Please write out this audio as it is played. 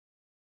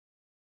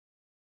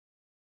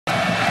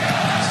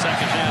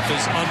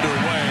is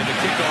underway. The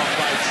kickoff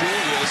by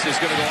Julius is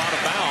going to go out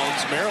of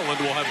bounds. Maryland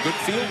will have good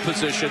field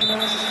position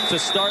to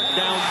start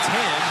down 10.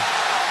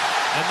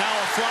 And now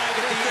a flag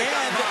at the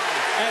end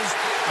as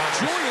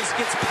Julius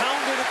gets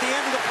pounded at the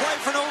end of the play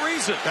for no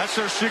reason. That's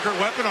their secret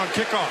weapon on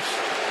kickoffs.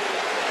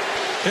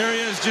 Here he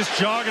is just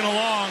jogging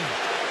along.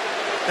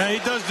 And he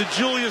does the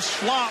Julius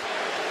flop.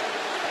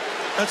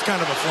 That's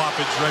kind of a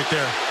floppage right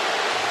there.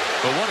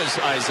 But what is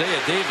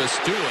Isaiah Davis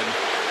doing?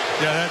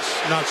 Yeah, that's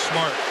not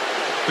smart.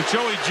 But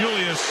Joey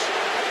Julius,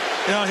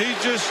 you know,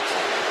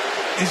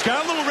 he's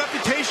got a little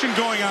reputation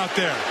going out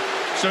there.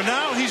 So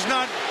now he's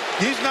not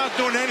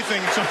doing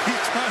anything. So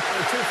he's not.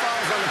 2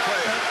 fouls on the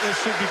play. This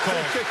should be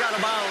called. Kick out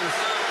of bounds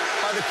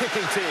by the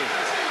kicking team.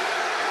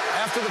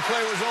 After the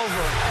play was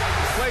over,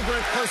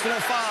 flagrant personal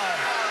foul.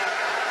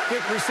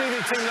 Kick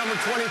receiving team number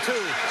 22.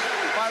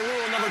 By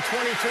rule, number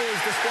 22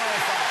 is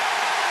disqualified.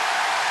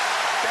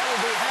 That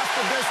will be half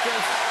the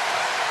distance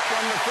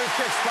from the free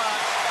kick spot.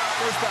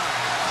 First down.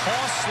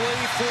 Costly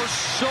for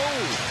so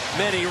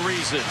many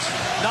reasons.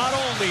 Not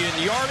only in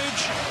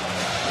yardage,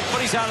 but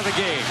he's out of the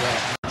game.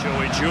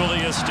 Joey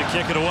Julius to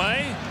kick it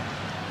away.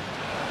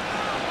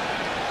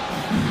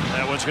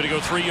 That one's going to go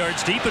 3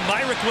 yards deep, and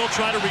Myrick will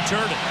try to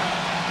return it.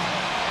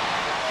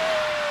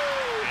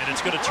 And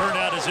it's going to turn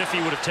out as if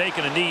he would have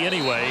taken a knee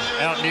anyway,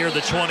 out near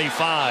the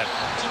 25.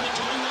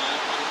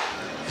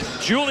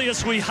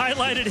 Julius, we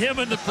highlighted him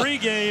in the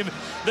pregame.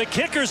 The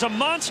kicker's a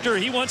monster.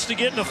 He wants to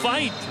get in a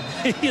fight.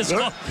 He's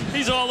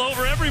all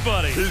over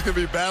everybody. He's going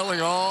to be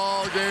battling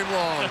all game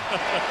long.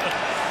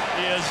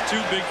 He has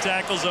 2 big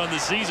tackles on the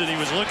season. He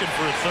was looking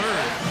for a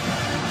third.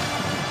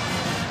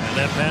 And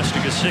that pass to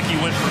Gesicki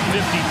went for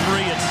 53.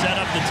 It set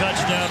up the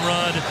touchdown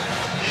run.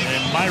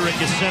 And Myrick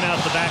is sent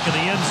out the back of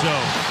the end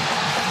zone.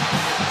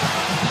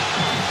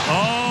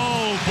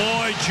 Oh,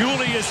 boy,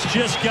 Julius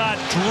just got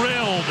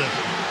drilled.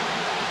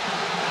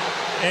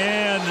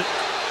 And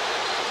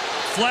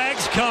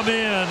flags come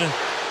in.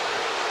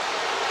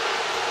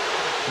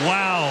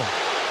 Wow.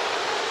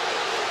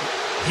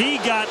 He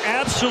got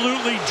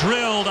absolutely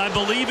drilled. I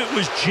believe it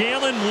was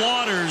Jalen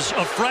Waters,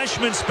 a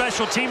freshman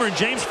special teamer, and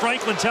James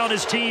Franklin telling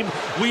his team,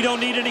 we don't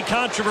need any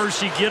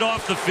controversy, get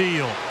off the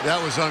field.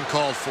 That was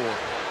uncalled for.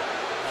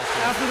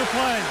 After the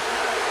play,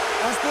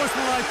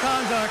 unsportsmanlike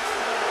conduct,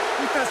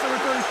 defense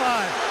number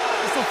 35.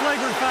 It's a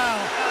flagrant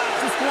foul,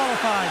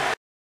 disqualified.